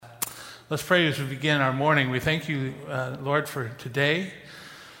Let's pray as we begin our morning. We thank you, Lord, for today.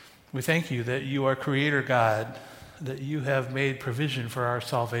 We thank you that you are Creator God, that you have made provision for our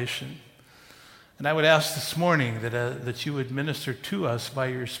salvation. And I would ask this morning that you would minister to us by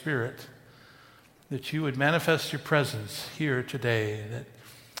your Spirit, that you would manifest your presence here today, that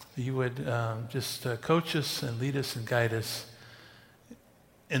you would just coach us and lead us and guide us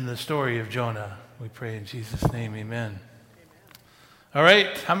in the story of Jonah. We pray in Jesus' name, amen. All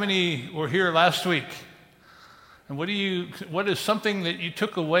right, how many were here last week? And what is something that you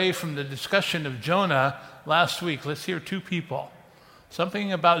took away from the discussion of Jonah last week? Let's hear two people.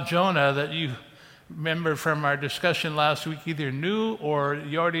 Something about Jonah that you remember from our discussion last week, either knew or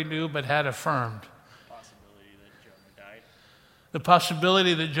you already knew but had affirmed. The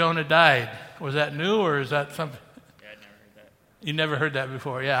possibility that Jonah died. Was that new or is that something? Yeah, I'd never heard that. You never heard that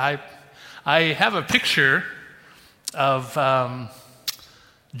before? Yeah, I have a picture of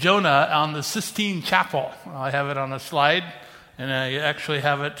Jonah on the Sistine Chapel. I have it on a slide, and I actually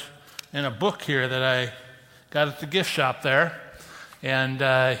have it in a book here that I got at the gift shop there. And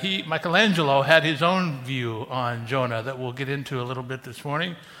Michelangelo had his own view on Jonah that we'll get into a little bit this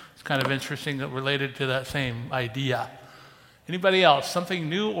morning. It's kind of interesting that related to that same idea. Anybody else? Something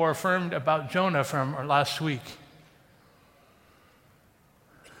new or affirmed about Jonah from our last week?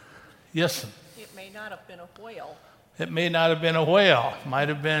 Yes? It may not have been a whale. It may not have been a whale. Might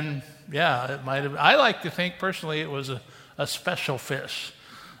have been, it might have. I like to think personally it was a special fish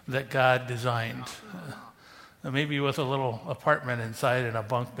that God designed. Maybe with a little apartment inside and a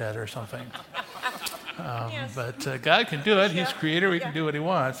bunk bed or something. Yes. But God can do it. He's creator. He can do what he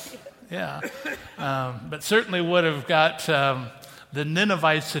wants. Yeah. But certainly would have got the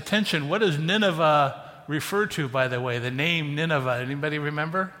Ninevites' attention. What does Nineveh refer to, by the way? The name Nineveh. Anybody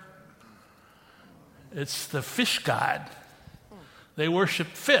remember? It's the fish god. They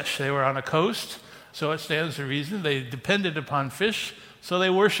worshiped fish. They were on a coast, so it stands to reason. They depended upon fish, so they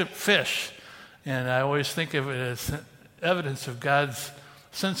worshiped fish. And I always think of it as evidence of God's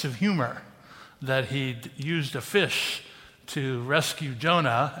sense of humor, that he used a fish to rescue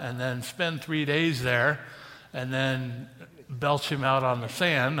Jonah and then spend 3 days there and then belch him out on the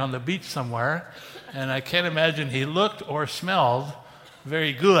sand on the beach somewhere. And I can't imagine he looked or smelled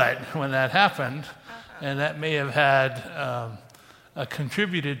very good when that happened. And that may have had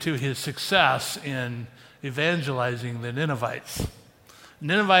contributed to his success in evangelizing the Ninevites.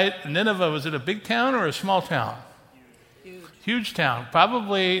 Nineveh, was it a big town or a small town? Huge town.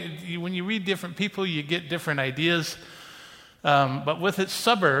 Probably, when you read different people, you get different ideas. But with its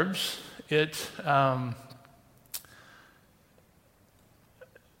suburbs, it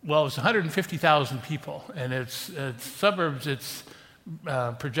was 150,000 people. And its suburbs, it's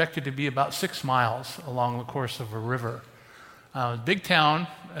projected to be about 6 miles along the course of a river. Big town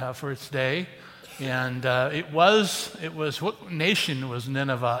for its day. And it was, what nation was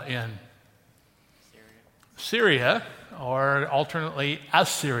Nineveh in? Syria, or alternately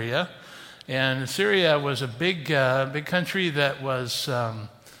Assyria. And Syria was a big country that was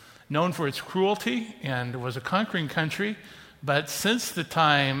known for its cruelty and was a conquering country. But since the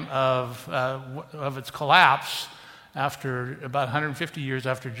time of its collapse, after about 150 years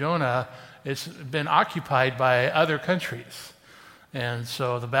after Jonah, it's been occupied by other countries. And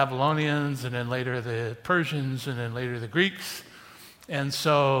so the Babylonians, and then later the Persians, and then later the Greeks. And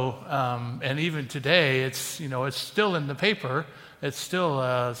so, and even today, it's still in the paper. It's still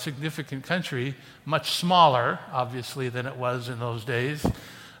a significant country, much smaller, obviously, than it was in those days.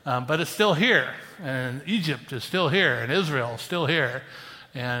 But it's still here. And Egypt is still here, and Israel is still here.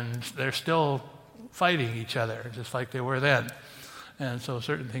 And they're still fighting each other, just like they were then. And so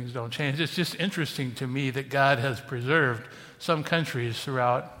certain things don't change. It's just interesting to me that God has preserved some countries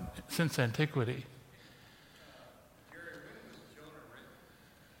since antiquity.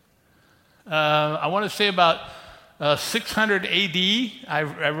 I want to say about 600 A.D.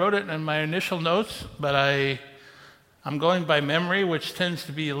 I wrote it in my initial notes, but I'm going by memory, which tends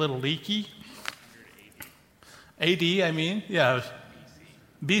to be a little leaky. A.D., I mean? Yeah, it was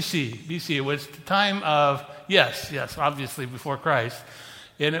BC. It was the time of, yes, obviously before Christ.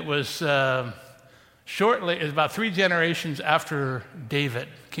 And it was shortly, it was about 3 generations after David,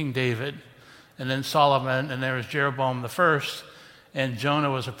 King David, and then Solomon, and there was Jeroboam the first, and Jonah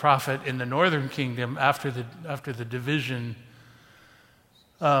was a prophet in the northern kingdom after the division.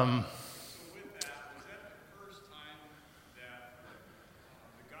 So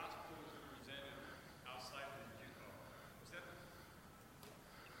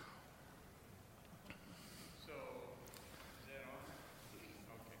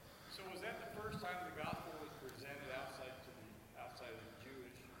was that the first time the gospel was presented outside of the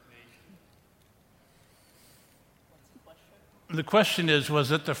Jewish nation? the question is,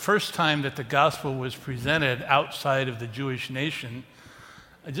 was it the first time that the gospel was presented outside of the Jewish nation?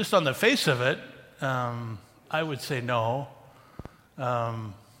 Just on the face of it, I would say no.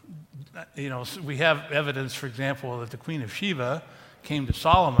 We have evidence, for example, that the Queen of Sheba came to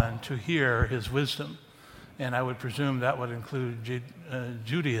Solomon to hear his wisdom, and I would presume that would include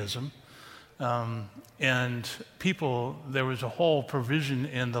Judaism. And there was a whole provision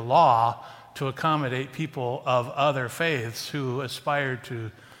in the law to accommodate people of other faiths who aspired to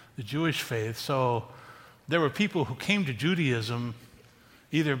the Jewish faith. So there were people who came to Judaism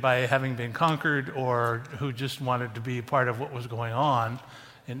either by having been conquered or who just wanted to be part of what was going on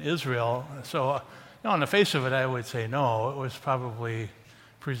in Israel. So on the face of it, I would say no. It was probably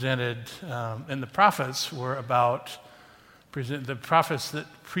presented, and the prophets were the prophets that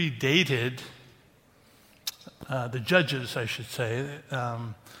predated the judges, I should say,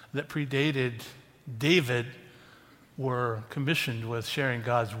 that predated David were commissioned with sharing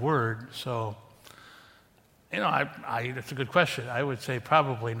God's word. So, it's a good question. I would say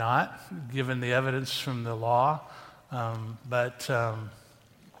probably not, given the evidence from the law. But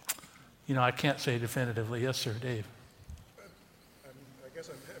I can't say definitively. Yes, sir, Dave. I guess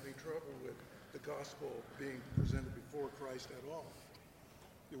I'm having trouble with the gospel being presented before Christ at all.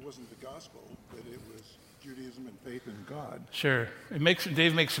 It wasn't the gospel, but it was Judaism and faith in God. Sure.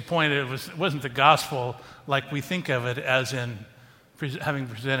 Dave makes the point it wasn't the gospel like we think of it as in having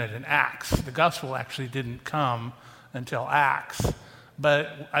presented in Acts. The gospel actually didn't come until Acts.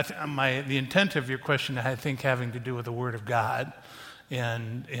 But the intent of your question, I think, having to do with the Word of God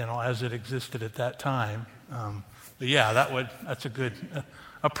and, as it existed at that time. But yeah, that's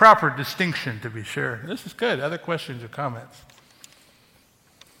a proper distinction, to be sure. This is good. Other questions or comments?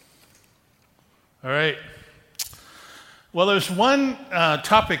 All right. Well, there's one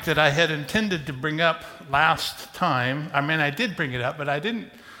topic that I had intended to bring up last time. I did bring it up, but I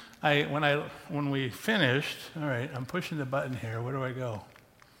didn't. When we finished. All right, I'm pushing the button here. Where do I go?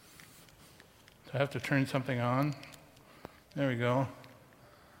 Do I have to turn something on? There we go.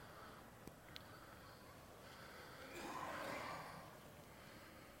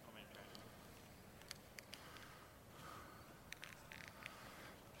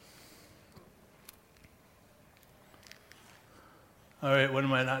 All right, what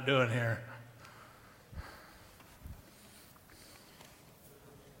am I not doing here?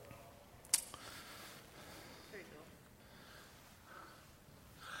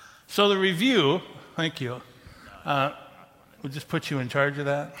 So the review, thank you. We'll just put you in charge of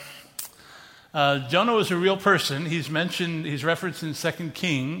that. Jonah was a real person. He's referenced in 2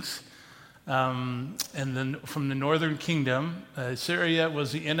 Kings, and then from the northern kingdom. Syria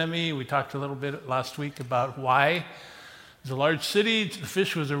was the enemy. We talked a little bit last week about why. It was a large city, the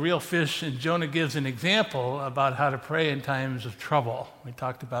fish was a real fish, and Jonah gives an example about how to pray in times of trouble. We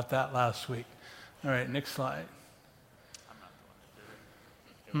talked about that last week. All right, next slide. I'm not the one that did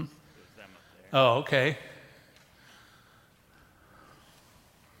it. It was them up there. Oh, okay.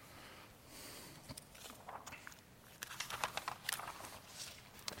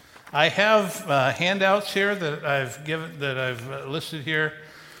 I have handouts here that I've listed here,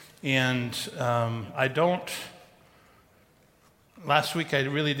 and I don't. Last week I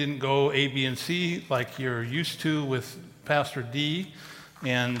really didn't go A, B, and C like you're used to with Pastor D,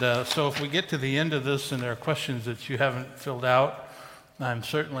 and so if we get to the end of this and there are questions that you haven't filled out, I'm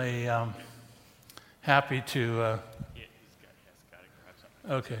certainly happy to. Yeah, he's got to grab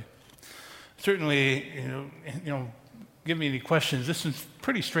something. Okay, certainly, give me any questions. This is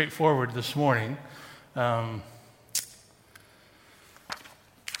pretty straightforward this morning.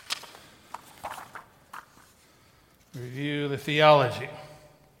 Review the theology.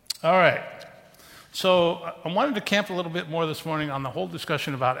 All right. So I wanted to camp a little bit more this morning on the whole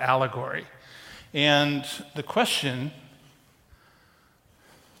discussion about allegory. And the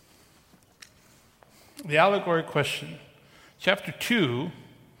allegory question, chapter 2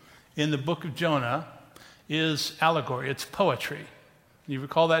 in the book of Jonah is allegory. It's poetry. You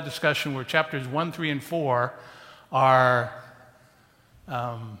recall that discussion where chapters 1, 3, and 4 are...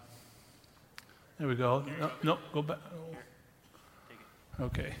 there we go. No, go back.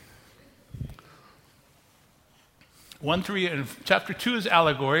 Okay. 1, 3, and chapter 2 is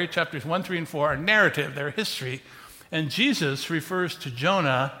allegory. Chapters 1, 3, and 4 are narrative. They're history. And Jesus refers to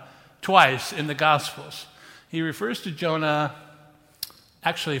Jonah twice in the Gospels. He refers to Jonah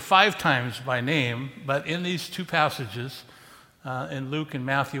actually 5 times by name, but in these 2 passages, in Luke and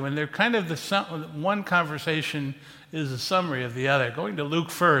Matthew, and they're kind of one conversation is a summary of the other. Going to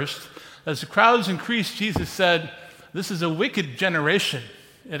Luke first. As the crowds increased, Jesus said, "This is a wicked generation.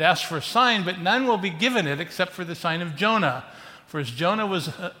 It asks for a sign, but none will be given it except for the sign of Jonah. For as Jonah was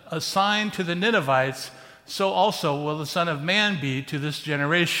a sign to the Ninevites, so also will the Son of Man be to this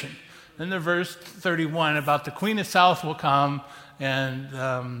generation. Then the verse 31 about the Queen of South will come, and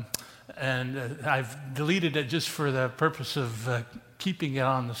I've deleted it just for the purpose of keeping it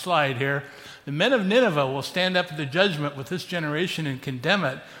on the slide here. The men of Nineveh will stand up at the judgment with this generation and condemn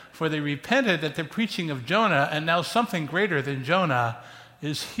it, for they repented at the preaching of Jonah, and now something greater than Jonah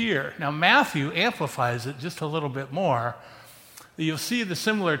is here. Now Matthew amplifies it just a little bit more. You'll see the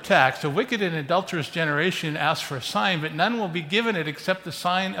similar text. A wicked and adulterous generation asks for a sign, but none will be given it except the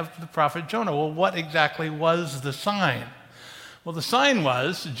sign of the prophet Jonah. Well, what exactly was the sign? Well, the sign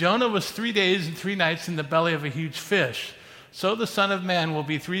was, Jonah was 3 days and 3 nights in the belly of a huge fish. So the Son of Man will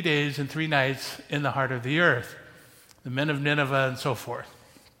be 3 days and 3 nights in the heart of the earth. The men of Nineveh and so forth.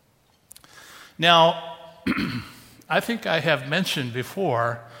 Now, I think I have mentioned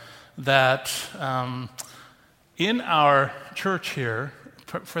before that in our church here,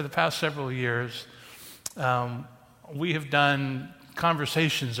 for the past several years, we have done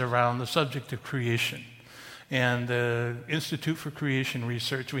conversations around the subject of creation and the Institute for Creation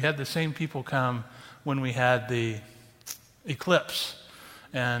Research. We had the same people come when we had the eclipse.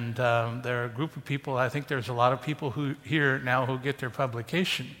 And there are a group of people, I think there's a lot of people who here now who get their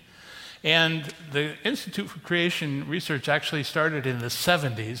publication. And the Institute for Creation Research actually started in the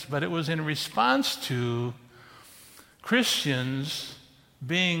 70s, but it was in response to Christians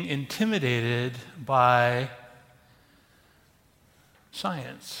being intimidated by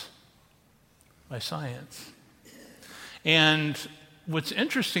science. And what's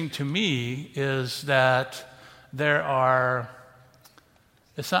interesting to me is that it's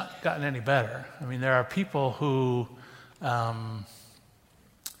not gotten any better. I mean, there are people who,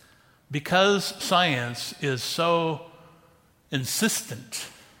 because science is so insistent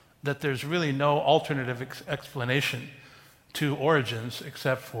that there's really no alternative explanation to origins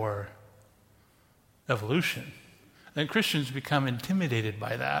except for evolution, then Christians become intimidated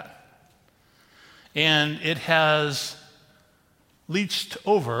by that. And it has leached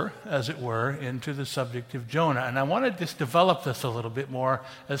over, as it were, into the subject of Jonah. And I want to just develop this a little bit more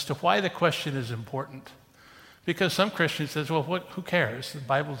as to why the question is important. Because some Christians says, well, who cares? The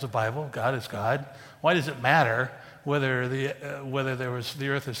Bible's the Bible. God is God. Why does it matter whether the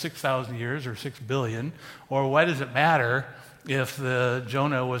earth is 6,000 years or 6 billion? Or why does it matter if the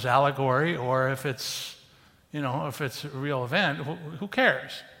Jonah was allegory or if it's a real event? Who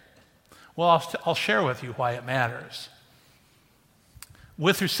cares? Well, I'll share with you why it matters.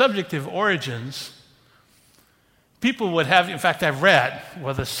 With your subjective origins, people would have, in fact, I've read,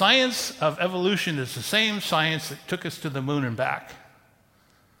 well, the science of evolution is the same science that took us to the moon and back.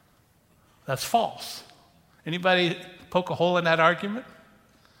 That's false. Anybody poke a hole in that argument?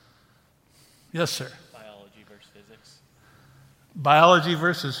 Yes, sir. Biology versus physics. Biology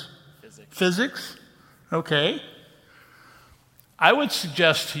versus physics? Okay. I would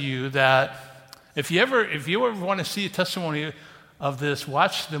suggest to you that if you ever want to see a testimony of this,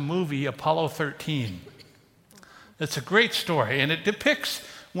 watch the movie Apollo 13. It's a great story, and it depicts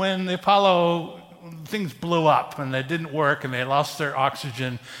when the Apollo things blew up and they didn't work and they lost their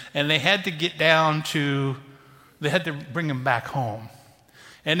oxygen and they had to bring them back home.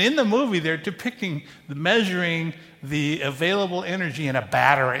 And in the movie, they're depicting measuring the available energy in a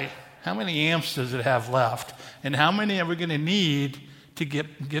battery. How many amps does it have left? And how many are we going to need to get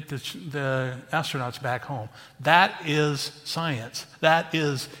the astronauts back home? That is science. That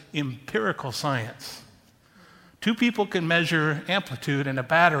is empirical science. Two people can measure amplitude in a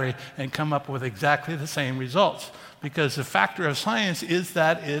battery and come up with exactly the same results, because the factor of science is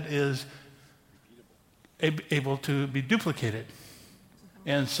that it is able to be duplicated.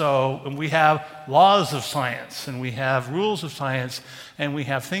 And so we have laws of science, and we have rules of science, and we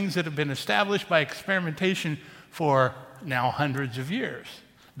have things that have been established by experimentation for now hundreds of years.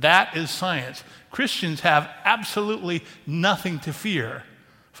 That is science. Christians have absolutely nothing to fear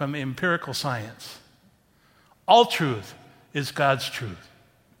from empirical science. All truth is God's truth.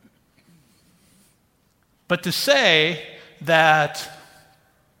 But to say that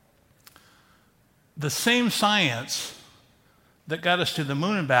the same science that got us to the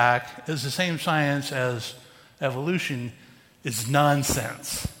moon and back is the same science as evolution is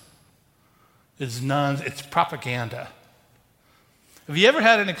nonsense. It's propaganda. Have you ever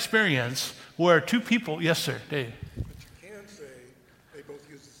had an experience where two people... Yes, sir, Dave. But you can say they both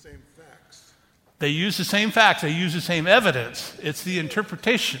use the same facts. They use the same facts. They use the same evidence. It's the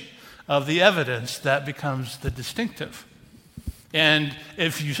interpretation of the evidence that becomes the distinctive. And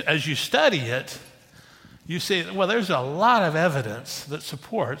as you study it, you say, well, there's a lot of evidence that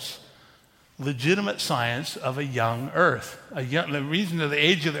supports legitimate science of a young Earth. The reason that the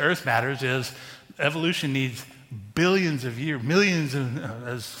age of the Earth matters is evolution needs billions of years, millions,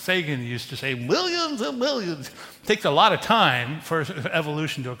 as Sagan used to say, millions and millions. It takes a lot of time for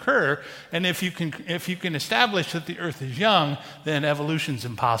evolution to occur, and if you can establish that the Earth is young, then evolution's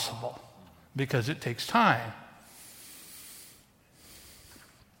impossible because it takes time.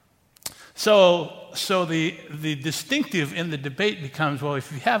 So the distinctive in the debate becomes, well,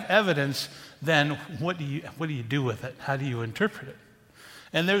 if you have evidence, then what do you do with it? How do you interpret it?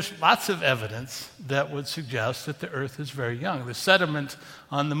 And there's lots of evidence that would suggest that the Earth is very young. The sediment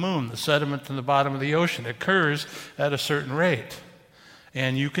on the moon, the sediment in the bottom of the ocean occurs at a certain rate.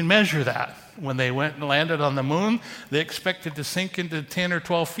 And you can measure that. When they went and landed on the moon, they expected to sink into 10 or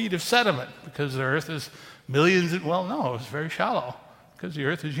 12 feet of sediment because the Earth is millions of, well, no, it's very shallow because the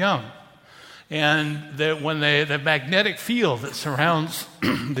Earth is young. And when the magnetic field that surrounds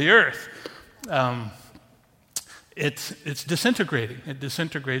the Earth, it's disintegrating. It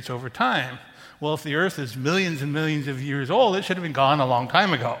disintegrates over time. Well, if the Earth is millions and millions of years old, it should have been gone a long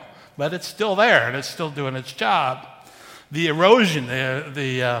time ago. But it's still there, and it's still doing its job. The erosion,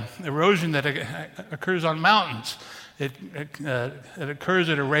 the erosion that occurs on mountains, it occurs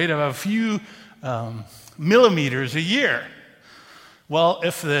at a rate of a few millimeters a year. Well,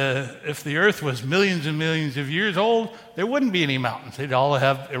 if the Earth was millions and millions of years old, there wouldn't be any mountains. They'd all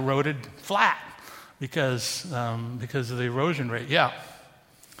have eroded flat because of the erosion rate. Yeah.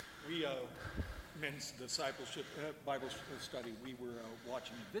 We, men's discipleship Bible study, we were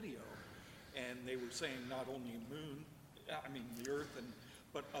watching a video, and they were saying not only the Earth,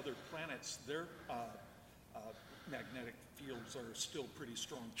 but other planets, their magnetic fields are still pretty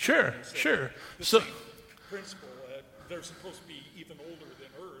strong. Sure. The So, same principle. They're supposed to be even older than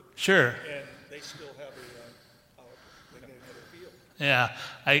Earth. sure. And they still have a magnetic field. Yeah,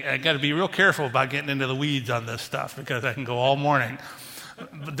 I got to be real careful about getting into the weeds on this stuff because I can go all morning.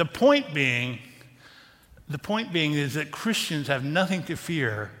 But the point being is that Christians have nothing to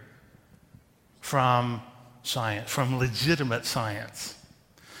fear from science, from legitimate science.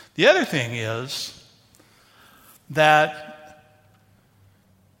 The other thing is that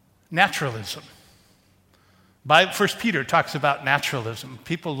naturalism. 1 Peter talks about naturalism,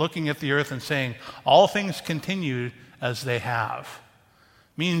 people looking at the earth and saying, all things continue as they have.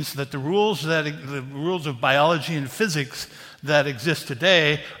 Means that the rules of biology and physics that exist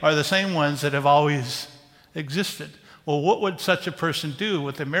today are the same ones that have always existed. Well, what would such a person do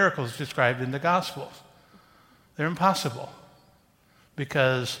with the miracles described in the Gospels? They're impossible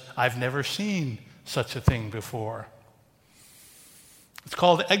because I've never seen such a thing before. It's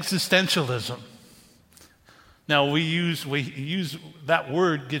called existentialism. Now, we use that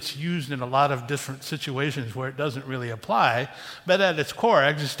word gets used in a lot of different situations where it doesn't really apply, but at its core,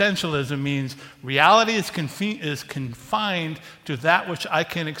 existentialism means reality is confined to that which I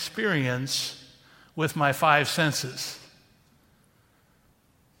can experience with my five senses.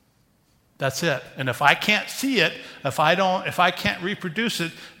 That's it. And if I can't see it, if I can't reproduce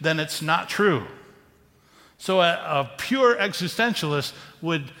it, then it's not true. So a pure existentialist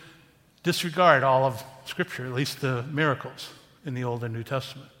would disregard all of Scripture, at least the miracles in the Old and New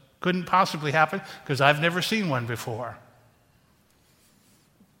Testament. Couldn't possibly happen because I've never seen one before.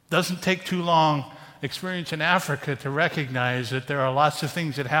 Doesn't take too long experience in Africa to recognize that there are lots of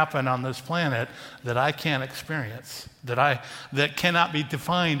things that happen on this planet that I can't experience, that cannot be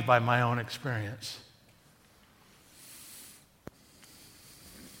defined by my own experience.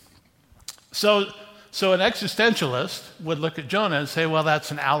 So an existentialist would look at Jonah and say, well,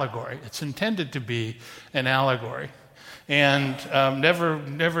 that's an allegory. It's intended to be an allegory and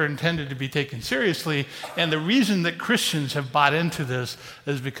never intended to be taken seriously. And the reason that Christians have bought into this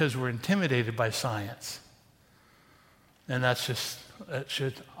is because we're intimidated by science. And that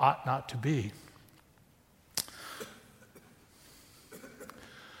ought not to be.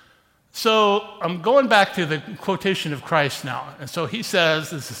 So I'm going back to the quotation of Christ now. And so he says,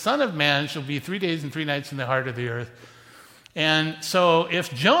 the Son of Man shall be 3 days and 3 nights in the heart of the earth. And so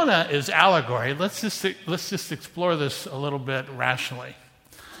if Jonah is allegory, let's just explore this a little bit rationally.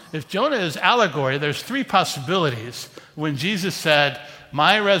 If Jonah is allegory, there's three possibilities when Jesus said,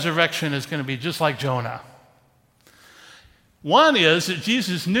 my resurrection is going to be just like Jonah. One is that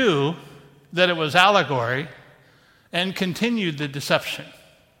Jesus knew that it was allegory and continued the deception.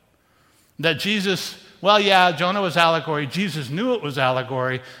 That Jonah was allegory. Jesus knew it was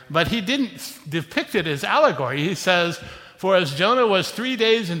allegory, but he didn't depict it as allegory. He says, for as Jonah was 3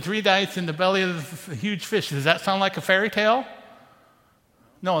 days and 3 nights in the belly of the huge fish. Does that sound like a fairy tale?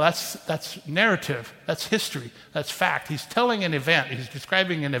 No, that's narrative. That's history. That's fact. He's telling an event. He's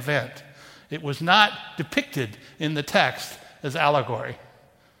describing an event. It was not depicted in the text as allegory.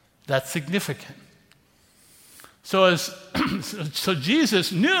 That's significant. So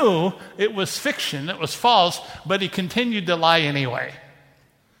Jesus knew it was fiction, it was false, but he continued to lie anyway.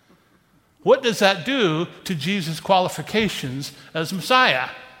 What does that do to Jesus' qualifications as Messiah?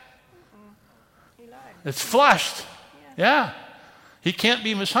 He lied. It's flushed. Yeah. He can't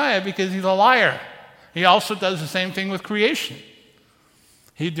be Messiah because he's a liar. He also does the same thing with creation.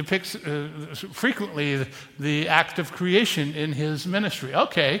 He depicts frequently the act of creation in his ministry.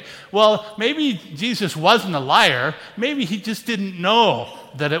 Okay, well, maybe Jesus wasn't a liar. Maybe he just didn't know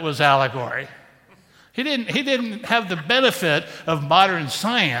that it was allegory. He didn't have the benefit of modern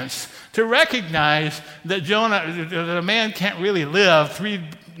science to recognize that that a man can't really live 3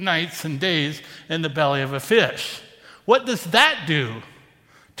 nights and days in the belly of a fish. What does that do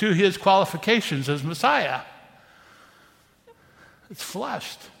to his qualifications as Messiah? It's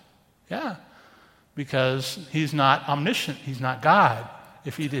flushed. Yeah. Because he's not omniscient. He's not God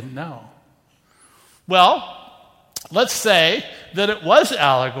if he didn't know. Well, let's say that it was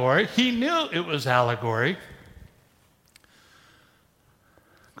allegory. He knew it was allegory.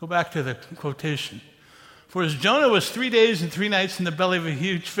 Go back to the quotation. For as Jonah was 3 days and 3 nights in the belly of a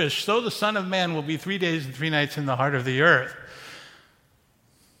huge fish, so the Son of Man will be 3 days and 3 nights in the heart of the earth.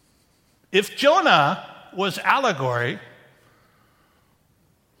 If Jonah was allegory,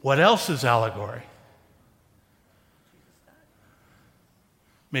 what else is allegory?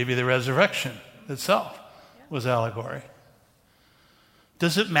 Maybe the resurrection itself was allegory.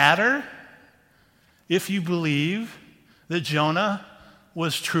 Does it matter if you believe that Jonah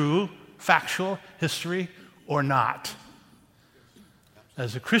was true, factual history, or not?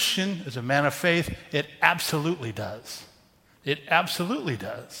 As a Christian, as a man of faith, it absolutely does. It absolutely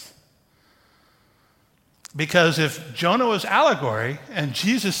does. Because if Jonah was allegory, and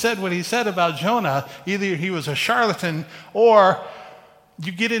Jesus said what he said about Jonah, either he was a charlatan or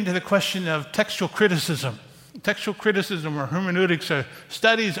you get into the question of textual criticism. Textual criticism or hermeneutics are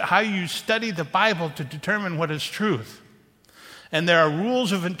studies, how you study the Bible to determine what is truth. And there are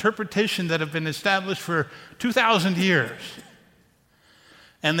rules of interpretation that have been established for 2,000 years.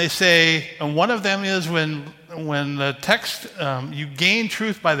 And they say, and one of them is when the text, you gain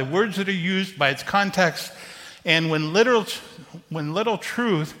truth by the words that are used, by its context, and when literal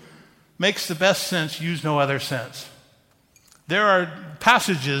truth makes the best sense, use no other sense. There are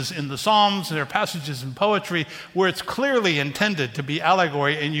passages in the Psalms, there are passages in poetry where it's clearly intended to be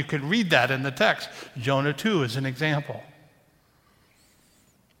allegory, and you can read that in the text. Jonah 2 is an example.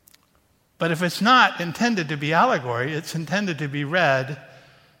 But if it's not intended to be allegory, it's intended to be read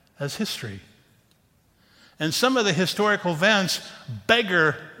as history. And some of the historical events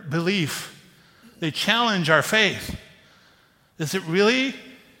beggar belief. They challenge our faith. Is it really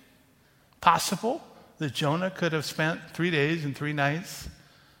possible that Jonah could have spent 3 days and 3 nights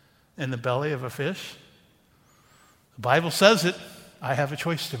in the belly of a fish? The Bible says it. I have a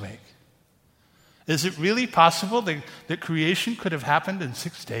choice to make. Is it really possible that creation could have happened in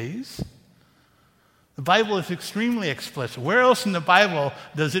 6 days? The Bible is extremely explicit. Where else in the Bible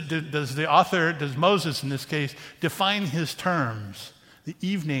does Moses in this case, define his terms? The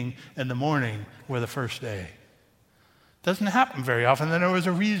evening and the morning were the first day. Doesn't happen very often, and there was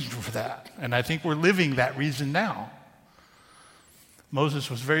a reason for that. And I think we're living that reason now. Moses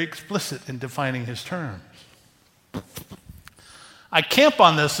was very explicit in defining his terms. I camp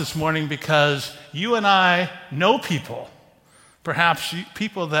on this morning because you and I know people, perhaps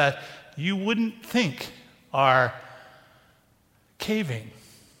people that you wouldn't think are caving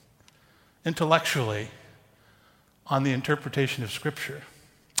intellectually on the interpretation of Scripture.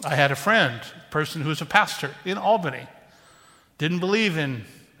 I had a friend, a person who was a pastor in Albany, didn't believe in,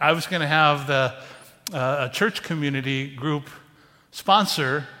 I was going to have a church community group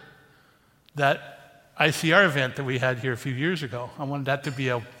sponsor that ICR event that we had here a few years ago. I wanted that to be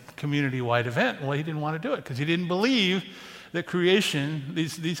a community-wide event. Well, he didn't want to do it because he didn't believe that creation,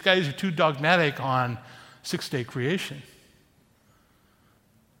 these guys are too dogmatic on 6-day creation.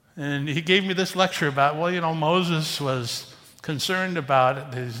 And he gave me this lecture about, Moses was concerned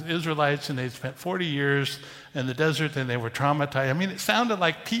about the Israelites, and they'd spent 40 years in the desert, and they were traumatized. I mean, it sounded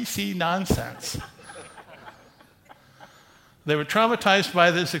like PC nonsense. They were traumatized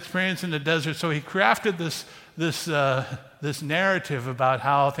by this experience in the desert, so he crafted this narrative about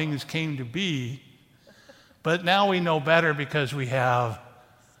how things came to be. But now we know better because we have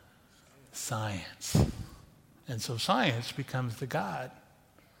science. And so science becomes the God.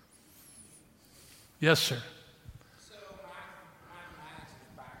 Yes, sir. So mathematics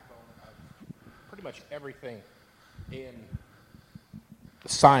is pretty much everything in the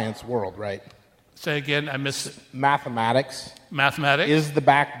science world, right? Say again, I missed it. Mathematics Mathematics? is the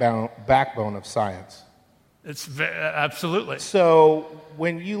backbone of science. Absolutely. So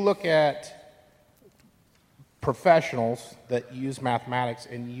when you look at professionals that use mathematics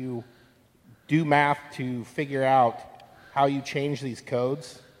and you do math to figure out how you change these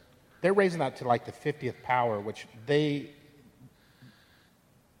codes, they're raising that to like the 50th power, which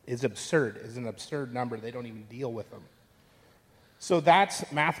is an absurd number. They don't even deal with them. So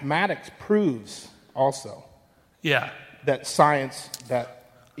that's mathematics proves also Yeah. that science, that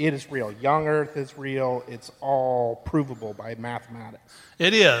it is real. Young Earth is real. It's all provable by mathematics.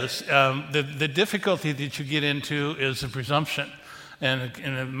 It is. The difficulty that you get into is the presumption. And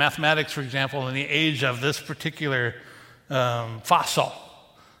in mathematics, for example, in the age of this particular fossil,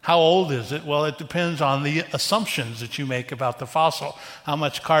 how old is it? Well, it depends on the assumptions that you make about the fossil. How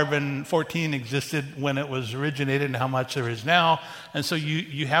much carbon-14 existed when it was originated and how much there is now. And so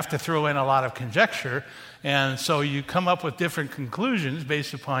you have to throw in a lot of conjecture. And so you come up with different conclusions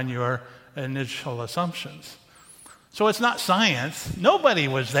based upon your initial assumptions. So it's not science. Nobody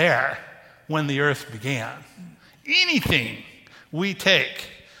was there when the earth began. Anything we take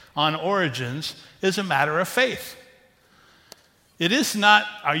on origins is a matter of faith. It is not,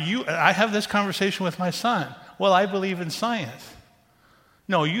 I have this conversation with my son. Well, I believe in science.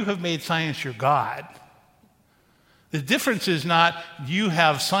 No, you have made science your God. The difference is not you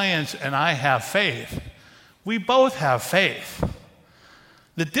have science and I have faith. We both have faith.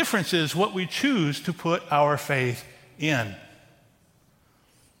 The difference is what we choose to put our faith in.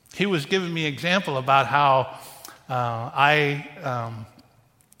 He was giving me an example about how I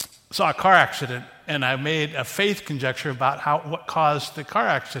saw a car accident and I made a faith conjecture about what caused the car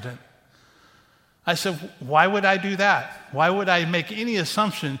accident. I said, why would I do that? Why would I make any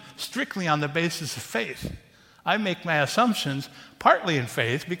assumption strictly on the basis of faith? I make my assumptions partly in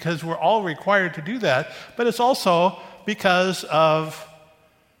faith because we're all required to do that, but it's also because of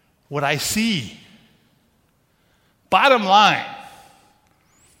what I see. Bottom line,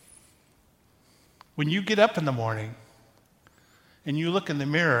 when you get up in the morning and you look in the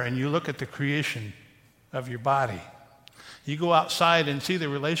mirror and you look at the creation of your body, you go outside and see the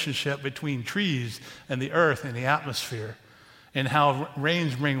relationship between trees and the earth and the atmosphere and how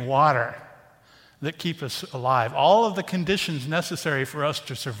rains bring water that keep us alive. All of the conditions necessary for us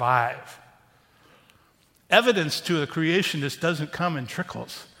to survive. Evidence to a creationist doesn't come in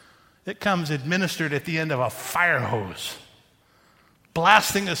trickles. It comes administered at the end of a fire hose,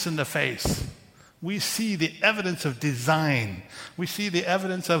 blasting us in the face. We see the evidence of design. We see the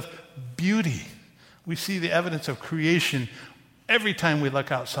evidence of beauty. We see the evidence of creation every time we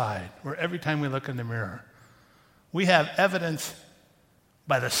look outside or every time we look in the mirror. We have evidence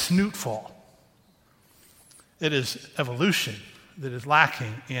by the snootful. It is evolution that is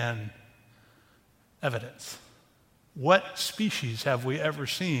lacking in evidence. What species have we ever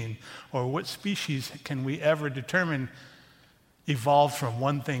seen, or what species can we ever determine evolved from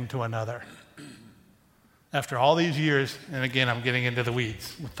one thing to another? After all these years, and again, I'm getting into the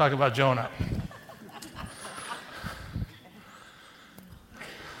weeds. We'll talk about Jonah.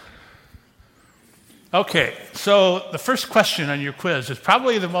 Okay, so the first question on your quiz is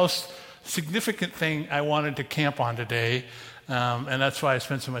probably the most significant thing I wanted to camp on today, and that's why I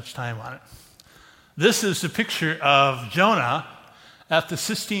spent so much time on it. This is the picture of Jonah at the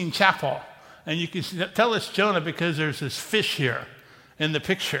Sistine Chapel. And you can tell it's Jonah because there's this fish here in the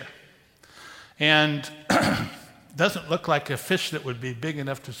picture. And doesn't look like a fish that would be big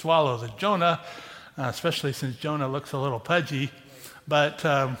enough to swallow the Jonah, especially since Jonah looks a little pudgy. But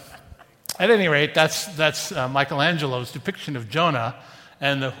at any rate, that's Michelangelo's depiction of Jonah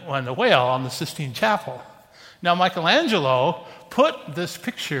and the whale on the Sistine Chapel. Now, Michelangelo put this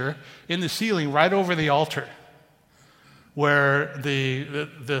picture in the ceiling right over the altar, where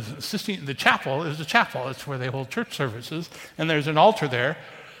the chapel is the chapel. It's where they hold church services, and there's an altar there.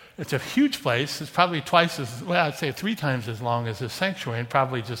 It's a huge place. It's probably I'd say 3 times as long as this sanctuary, and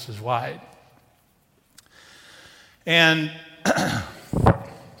probably just as wide. And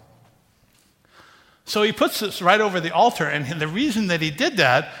so he puts this right over the altar, and the reason that he did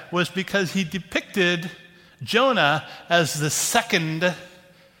that was because he depicted Jonah as the second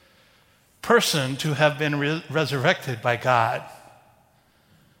person to have been resurrected by God.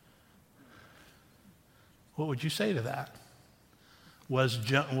 What would you say to that? I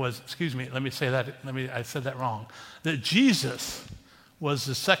said that wrong. That Jesus was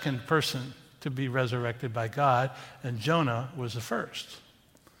the second person to be resurrected by God, and Jonah was the first.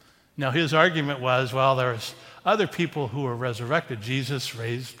 Now, his argument was, well, there's other people who were resurrected. Jesus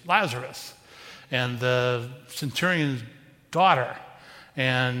raised Lazarus. and the centurion's daughter,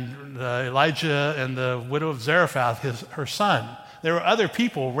 and Elijah and the widow of Zarephath, her son. There were other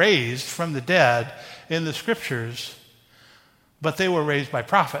people raised from the dead in the scriptures, but they were raised by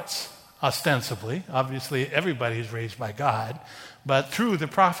prophets, ostensibly. Obviously, everybody is raised by God, but through the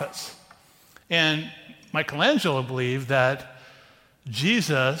prophets. And Michelangelo believed that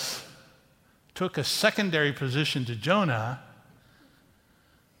Jesus took a secondary position to Jonah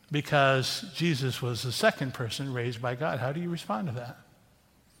because Jesus was the second person raised by God. How do you respond to that?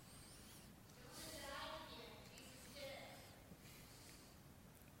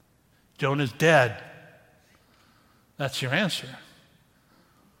 Jonah's dead. That's your answer.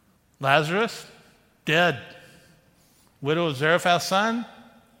 Lazarus, dead. Widow of Zarephath's son,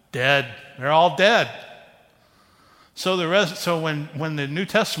 dead. They're all dead. So when the New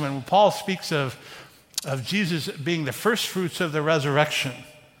Testament, when Paul speaks of Jesus being the first fruits of the resurrection,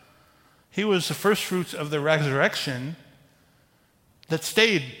 he was the first fruits of the resurrection that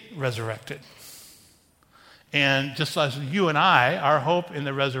stayed resurrected. And just as you and I, our hope in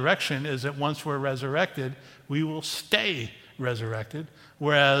the resurrection is that once we're resurrected, we will stay resurrected.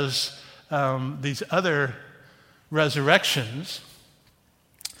 Whereas these other resurrections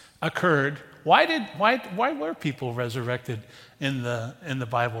occurred. Why were people resurrected in the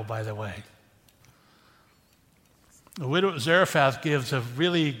Bible, by the way? The widow of Zarephath gives a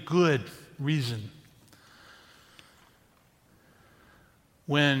really good reason.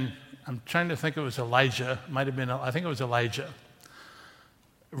 When, I'm trying to think it was Elijah, I think it was Elijah,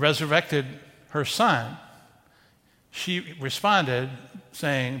 resurrected her son, she responded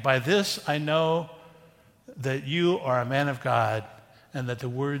saying, "By this I know that you are a man of God and that the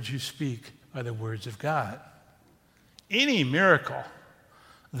words you speak are the words of God." Any miracle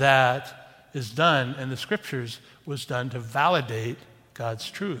that is done in the scriptures was done to validate God's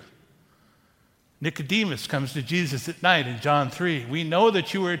truth. Nicodemus comes to Jesus at night in John 3. "We know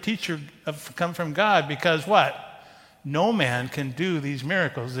that you are a teacher come from God because" what? "No man can do these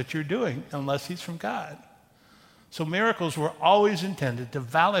miracles that you're doing unless he's from God." So miracles were always intended to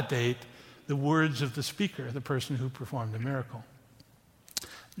validate the words of the speaker, the person who performed the miracle.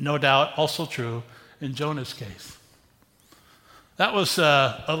 No doubt also true in Jonah's case. That was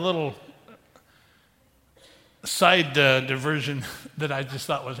a little side diversion that I just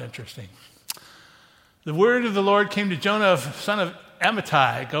thought was interesting. The word of the Lord came to Jonah, son of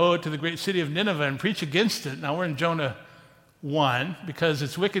Amittai, "Go to the great city of Nineveh and preach against it." Now we're in Jonah 1, because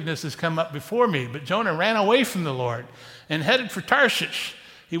its wickedness has come up before me. But Jonah ran away from the Lord and headed for Tarshish.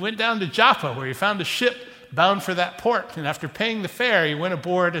 He went down to Joppa, where he found a ship bound for that port. And after paying the fare, he went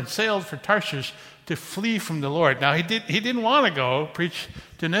aboard and sailed for Tarshish to flee from the Lord. Now, he didn't want to go preach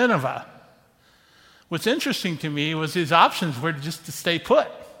to Nineveh. What's interesting to me was his options were just to stay put.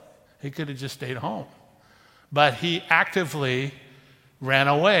 He could have just stayed home. But he actively ran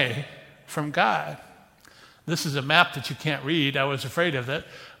away from God. This is a map that you can't read. I was afraid of it.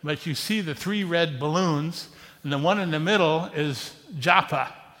 But you see the 3 red balloons, and the one in the middle is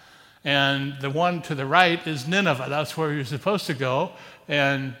Joppa. And the one to the right is Nineveh. That's where you're supposed to go.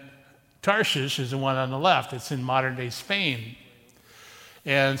 And Tarshish is the one on the left. It's in modern-day Spain.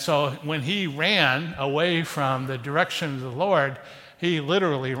 And so when he ran away from the direction of the Lord, he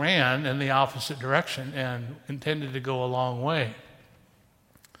literally ran in the opposite direction and intended to go a long way.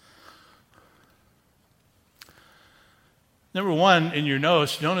 Number 1 in your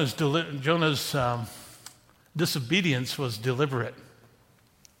notes, Jonah's disobedience was deliberate.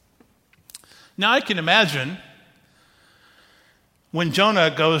 Now I can imagine when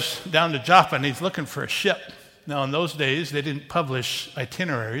Jonah goes down to Joppa and he's looking for a ship. Now in those days, they didn't publish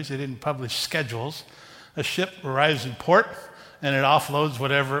itineraries, they didn't publish schedules. A ship arrives in port and it offloads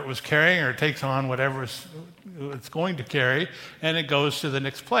whatever it was carrying, or it takes on whatever it's going to carry, and it goes to the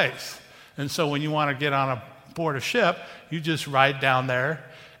next place. And so when you want to get on board a ship, you just ride down there,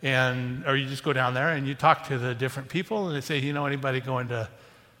 or you just go down there and you talk to the different people, and they say, "You know anybody going to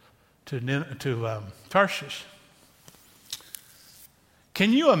Tarshish?"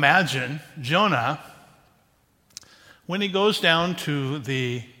 Can you imagine Jonah when he goes down to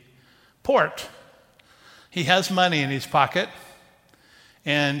the port? He has money in his pocket,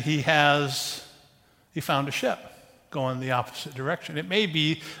 and he found a ship going the opposite direction. It may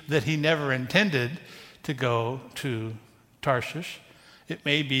be that he never intended to go to Tarshish. It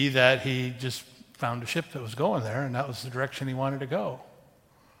may be that he just found a ship that was going there, and that was the direction he wanted to go.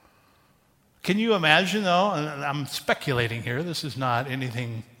 Can you imagine, though, and I'm speculating here, this is not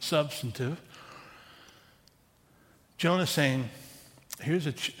anything substantive, Jonah saying, here's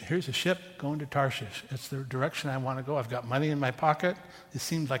a ship going to Tarshish. It's the direction I want to go. I've got money in my pocket. He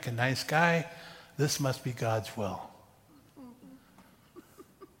seems like a nice guy. this must be God's will.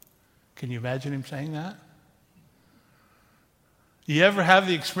 Can you imagine him saying that? You ever have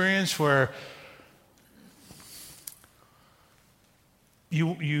the experience where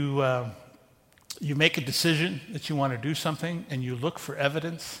you make a decision that you want to do something and you look for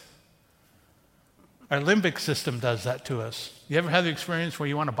evidence? Our limbic system does that to us. You ever have the experience where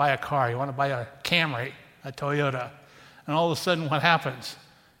you want to buy a car, you want to buy a Camry, a Toyota, and all of a sudden what happens?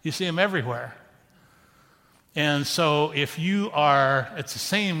 You see them everywhere. And so it's the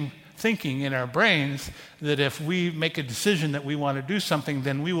same thinking in our brains that if we make a decision that we want to do something,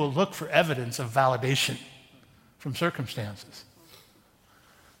 then we will look for evidence of validation from circumstances.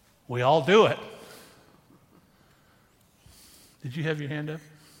 We all do it. Did you have your hand up?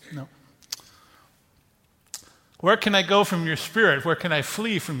 No. Where can I go from your spirit? Where can I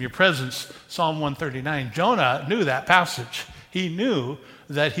flee from your presence? Psalm 139. Jonah knew that passage. He knew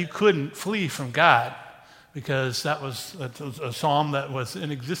that he couldn't flee from God because that was a psalm that was in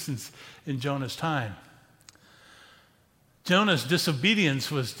existence in Jonah's time. Jonah's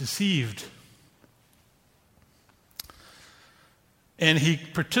disobedience was deceived. And he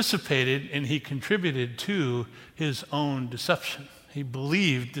participated and he contributed to his own deception. He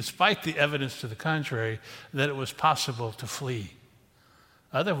believed, despite the evidence to the contrary, that it was possible to flee.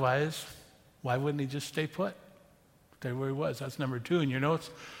 Otherwise, why wouldn't he just stay put? Stay where he was. That's number 2 in your notes.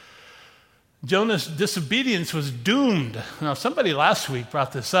 Jonah's disobedience was doomed. Now, somebody last week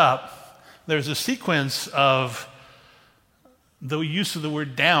brought this up. There's a sequence of the use of the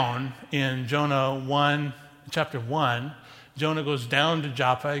word down in Jonah 1, chapter 1. Jonah goes down to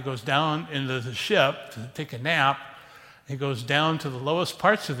Joppa. He goes down into the ship to take a nap. He goes down to the lowest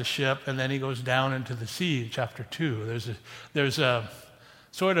parts of the ship, and then he goes down into the sea in chapter 2. There's a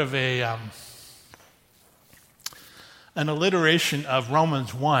sort of an alliteration of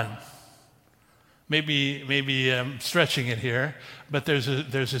Romans 1. Maybe I'm stretching it here, but there's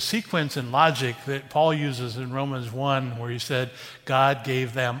a sequence in logic that Paul uses in Romans 1 where he said, God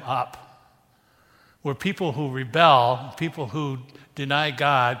gave them up. Where people who rebel, people who deny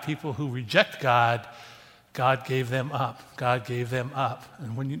God, people who reject God, God gave them up. God gave them up.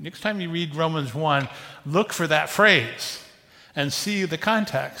 And next time you read Romans 1, look for that phrase and see the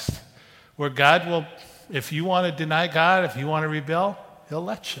context where God will, if you want to deny God, if you want to rebel, he'll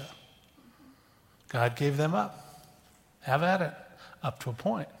let you. God gave them up. Have at it, up to a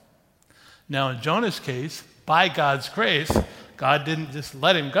point. Now in Jonah's case, by God's grace, God didn't just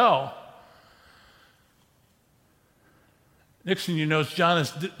let him go. Next thing you know,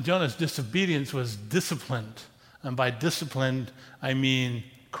 Jonah's disobedience was disciplined. And by disciplined, I mean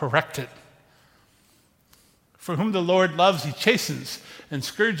corrected. For whom the Lord loves, he chastens and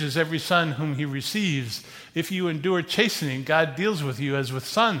scourges every son whom he receives. If you endure chastening, God deals with you as with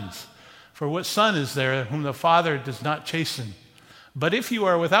sons. For what son is there whom the Father does not chasten? But if you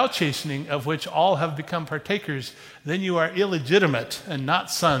are without chastening, of which all have become partakers, then you are illegitimate and not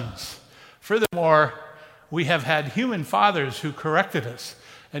sons. Furthermore, we have had human fathers who corrected us,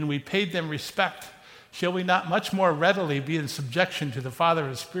 and we paid them respect. Shall we not much more readily be in subjection to the Father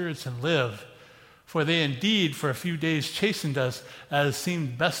of spirits and live? For they indeed for a few days chastened us as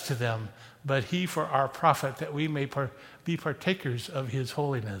seemed best to them, but he for our profit, that we may be partakers of his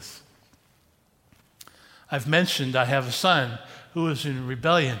holiness. I've mentioned I have a son who is in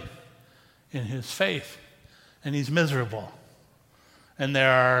rebellion in his faith, and he's miserable. And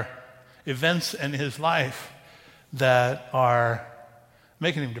there are events in his life that are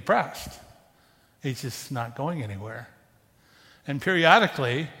making him depressed. He's just not going anywhere. And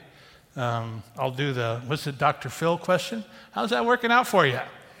periodically, I'll do what's the Dr. Phil question? How's that working out for you?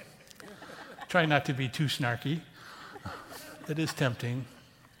 Try not to be too snarky. It is tempting.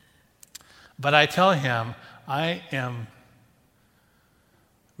 But I tell him, I am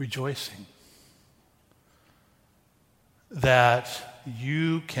rejoicing that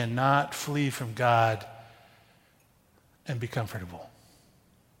you cannot flee from God and be comfortable.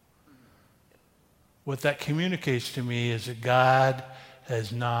 What that communicates to me is that God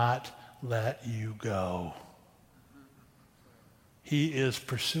has not let you go. He is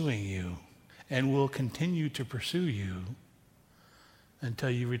pursuing you and will continue to pursue you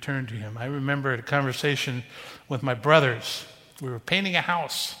until you return to him. I remember a conversation with my brothers. We were painting a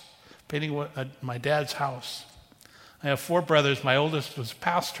house, painting my dad's house. I have 4 brothers. My oldest was a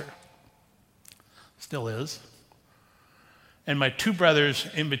pastor, still is. And my 2 brothers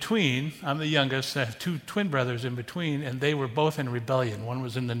in between, I'm the youngest, I have 2 twin brothers in between, and they were both in rebellion. One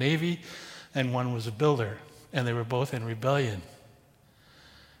was in the Navy, and one was a builder, and they were both in rebellion.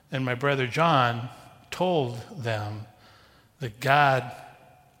 And my brother John told them that God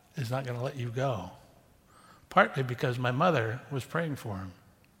is not going to let you go. Partly because my mother was praying for him.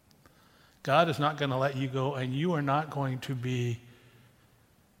 God is not going to let you go, and you are not going to be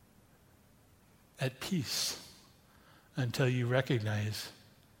at peace until you recognize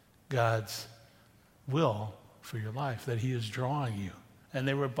God's will for your life, that he is drawing you. And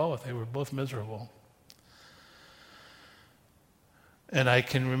they were both miserable. And I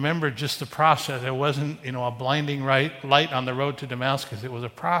can remember just the process. It wasn't, a blinding light on the road to Damascus. It was a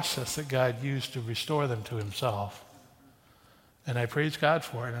process that God used to restore them to himself. And I praise God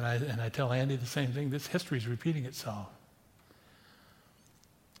for it. And I tell Andy the same thing. This history is repeating itself.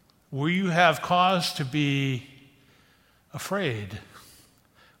 Where you have cause to be afraid,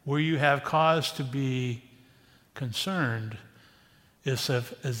 where you have cause to be concerned, is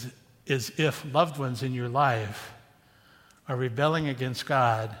if loved ones in your life are rebelling against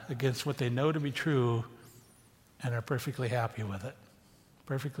God, against what they know to be true, and are perfectly happy with it,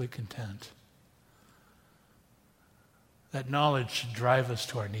 perfectly content. That knowledge should drive us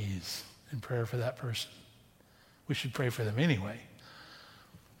to our knees in prayer for that person. We should pray for them anyway.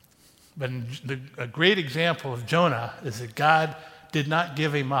 But a great example of Jonah is that God did not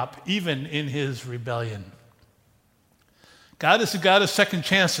give him up, even in his rebellion. God is the God of second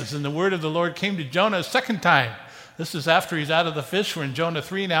chances, and the word of the Lord came to Jonah a second time. This is after he's out of the fish. We're in Jonah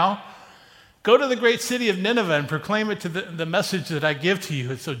 3 now. Go to the great city of Nineveh and proclaim it to the message that I give to you.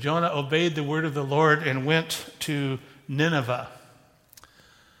 And so Jonah obeyed the word of the Lord and went to Nineveh.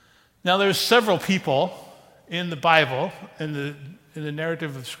 Now there's several people in the Bible, in the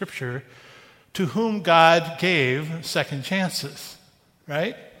narrative of Scripture, to whom God gave second chances,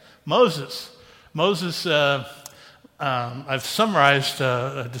 right? Moses, I've summarized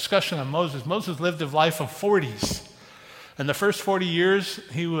a discussion on Moses. Moses lived a life of 40s. In the first 40 years,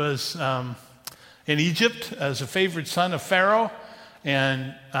 he was in Egypt as a favored son of Pharaoh,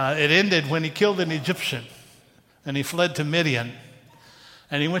 and it ended when he killed an Egyptian, and he fled to Midian.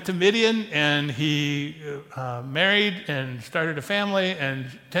 And he went to Midian, and he married and started a family and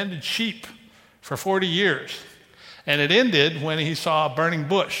tended sheep for 40 years. And it ended when he saw a burning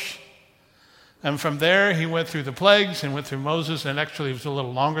bush. And from there, he went through the plagues and went through Moses, and actually it was a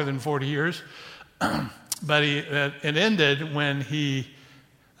little longer than 40 years. But it ended when he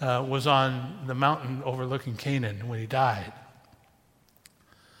was on the mountain overlooking Canaan, when he died.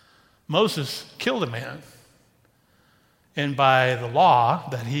 Moses killed a man. And by the law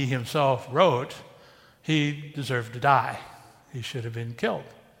that he himself wrote, he deserved to die. He should have been killed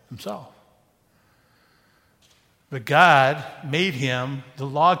himself. But God made him the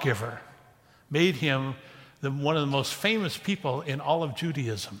lawgiver, made him one of the most famous people in all of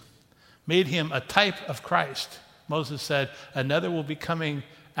Judaism, made him a type of Christ. Moses said, "Another will be coming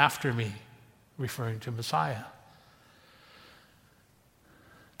after me," referring to Messiah.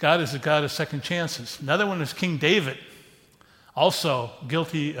 God is a God of second chances. Another one is King David, also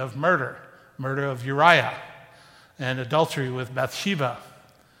guilty of murder of Uriah, and adultery with Bathsheba.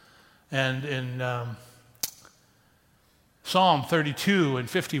 And in Psalm 32 and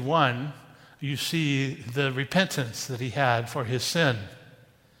 51, you see the repentance that he had for his sin.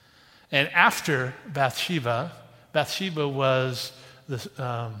 And after Bathsheba was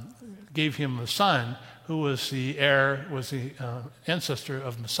gave him a son who was the heir, was the ancestor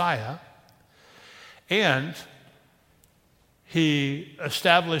of Messiah. And he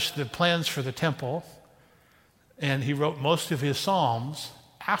established the plans for the temple, and he wrote most of his Psalms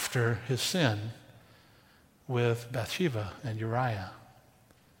after his sin with Bathsheba and Uriah.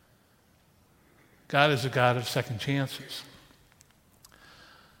 God is a God of second chances.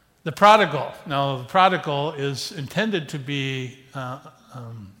 The prodigal. Now, the prodigal is intended to be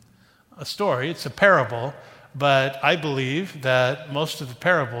a story. It's a parable, but I believe that most of the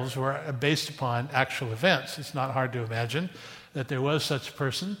parables were based upon actual events. It's not hard to imagine that there was such a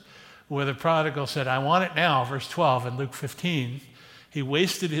person where the prodigal said, "I want it now," verse 12 in Luke 15. He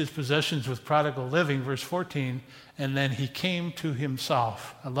wasted his possessions with prodigal living, verse 14, and then he came to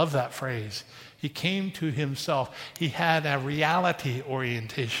himself. I love that phrase. He came to himself. He had a reality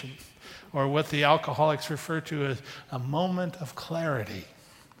orientation, or what the alcoholics refer to as a moment of clarity.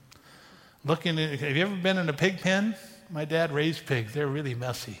 Have you ever been in a pig pen? My dad raised pigs. They're really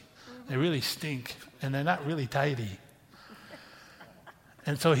messy. They really stink, and they're not really tidy.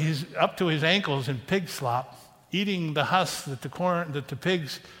 And so he's up to his ankles in pig slop, eating the husk that the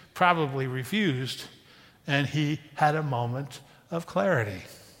pigs probably refused, and he had a moment of clarity.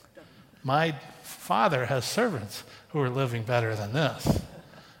 My father has servants who are living better than this.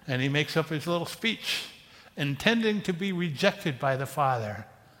 And he makes up his little speech, intending to be rejected by the Father.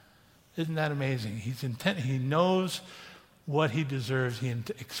 Isn't that amazing? He knows what he deserves. He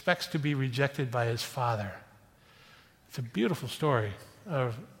expects to be rejected by his Father. It's a beautiful story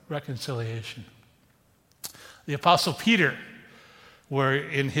of reconciliation. The Apostle Peter, where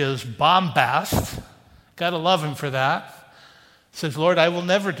in his bombast, gotta love him for that, says, Lord, I will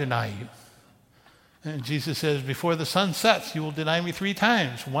never deny you. And Jesus says, before the sun sets, you will deny me 3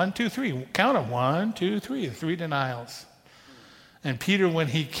 times. 1, 2, 3. Count them. 1, 2, 3. 3 denials. And Peter, when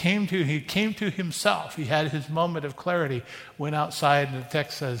he came to himself, he had his moment of clarity, went outside, and the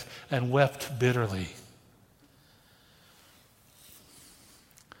text says, and wept bitterly.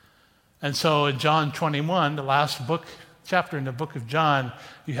 And so in John 21, the last chapter in the book of John,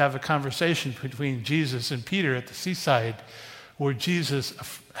 you have a conversation between Jesus and Peter at the seaside, where Jesus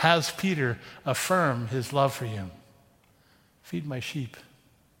has Peter affirm his love for you. Feed my sheep.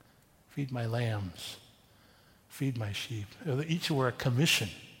 Feed my lambs. Feed my sheep. Each were a commission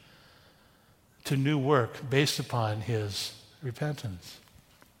to new work based upon his repentance.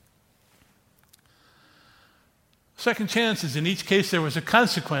 Second chances, in each case there was a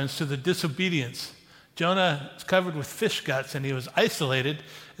consequence to the disobedience. Jonah is covered with fish guts and he was isolated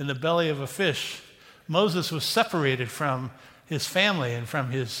in the belly of a fish. Moses was separated from his family and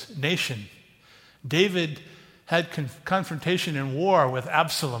from his nation. David had confrontation in war with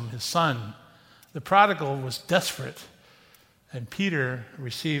Absalom, his son. The prodigal was desperate, and Peter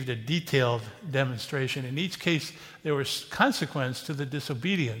received a detailed demonstration. In each case, there was consequence to the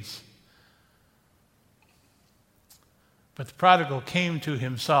disobedience. But the prodigal came to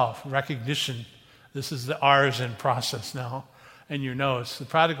himself, recognition. This is the R's in process now, in your notes. The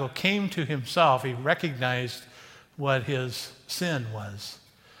prodigal came to himself. He recognized what his sin was.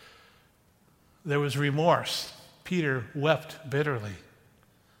 There was remorse. Peter wept bitterly.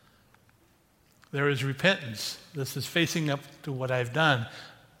 There is repentance. This is facing up to what I've done.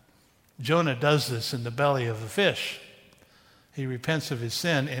 Jonah does this in the belly of the fish. He repents of his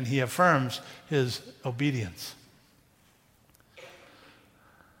sin and he affirms his obedience.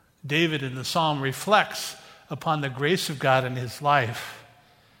 David in the psalm reflects upon the grace of God in his life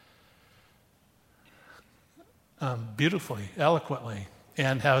beautifully, eloquently,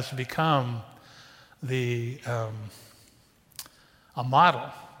 and has become a model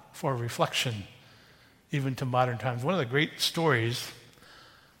for reflection even to modern times. One of the great stories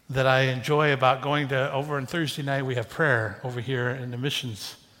that I enjoy about going to, over on Thursday night, we have prayer over here in the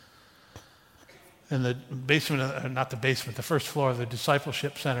missions. In the basement, not the basement, the first floor of the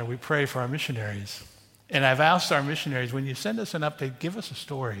discipleship center, we pray for our missionaries. And I've asked our missionaries, when you send us an update, give us a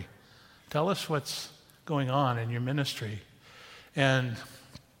story. Tell us what's going on in your ministry. And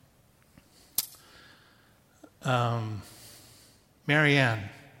Marilyn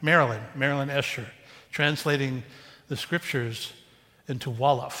Escher, translating the scriptures into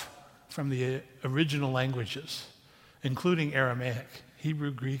Wolof from the original languages, including Aramaic,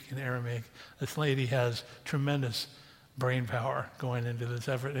 Hebrew, Greek, and Aramaic. This lady has tremendous brain power going into this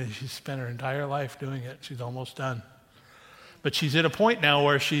effort, and she's spent her entire life doing it. She's almost done. But she's at a point now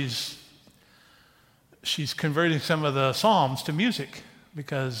where she's converting some of the Psalms to music,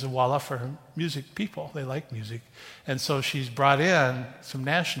 because the Wolof are music people. They like music. And so she's brought in some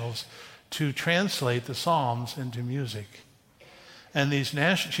nationals to translate the Psalms into music. And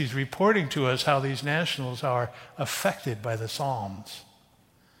she's reporting to us how these nationals are affected by the Psalms,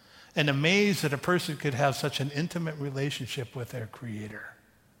 and amazed that a person could have such an intimate relationship with their Creator.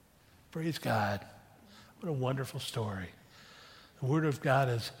 Praise God. What a wonderful story. The Word of God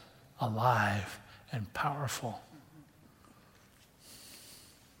is alive and powerful.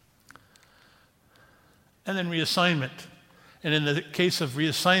 And then reassignment. And in the case of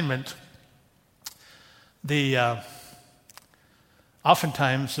reassignment,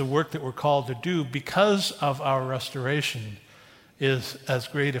 oftentimes the work that we're called to do because of our restoration is as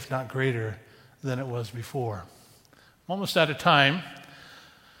great, if not greater, than it was before. I'm almost out of time.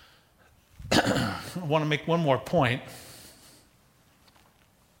 I want to make one more point.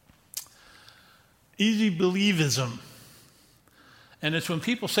 Easy believism. And it's when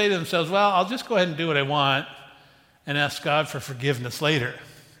people say to themselves, well, I'll just go ahead and do what I want and ask God for forgiveness later.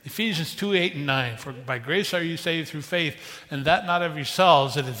 Ephesians 2:8-9, for by grace are you saved through faith, and that not of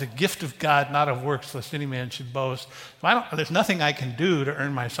yourselves, it is a gift of God, not of works, lest any man should boast. There's nothing I can do to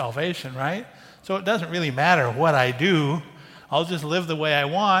earn my salvation, right? So it doesn't really matter what I do. I'll just live the way I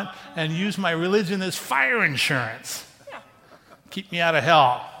want and use my religion as fire insurance. Keep me out of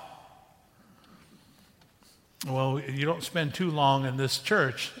hell. Well, you don't spend too long in this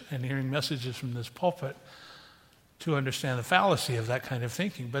church and hearing messages from this pulpit to understand the fallacy of that kind of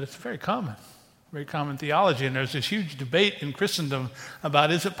thinking, but it's very common. very common theology. And there's this huge debate in Christendom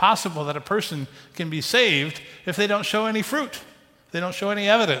about, is it possible that a person can be saved if they don't show any fruit? They don't show any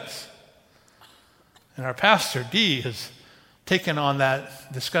evidence. And our pastor, Dee, has taken on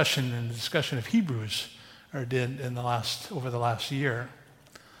that discussion in the discussion of Hebrews, or did over the last year.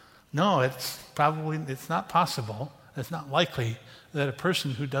 No, it's not possible, it's not likely that a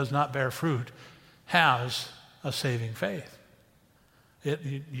person who does not bear fruit has a saving faith.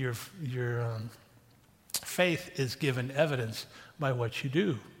 Your faith is given evidence by what you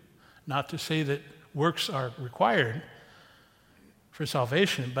do. Not to say that works are required for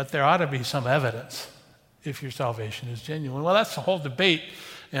salvation, but there ought to be some evidence if your salvation is genuine. Well, that's the whole debate.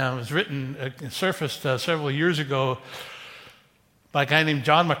 It was written, surfaced several years ago by a guy named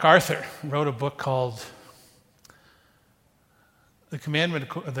John MacArthur. He wrote a book called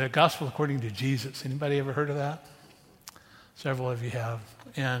The Gospel According to Jesus. Anybody ever heard of that? Several of you have.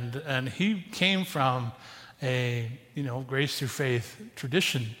 And he came from a grace through faith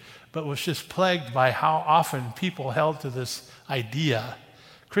tradition, but was just plagued by how often people held to this idea.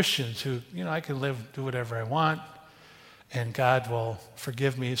 Christians who, I can do whatever I want, and God will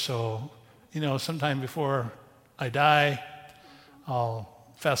forgive me. So, sometime before I die, I'll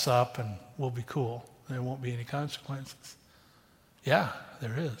fess up and we'll be cool. There won't be any consequences. Yeah,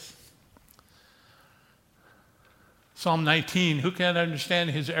 there is. Psalm 19, who can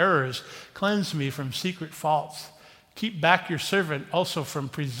understand his errors? Cleanse me from secret faults. Keep back your servant also from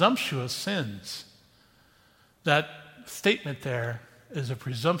presumptuous sins. That statement there is a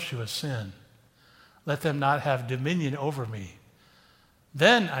presumptuous sin. Let them not have dominion over me.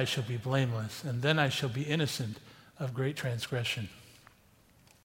 Then I shall be blameless, and then I shall be innocent of great transgression.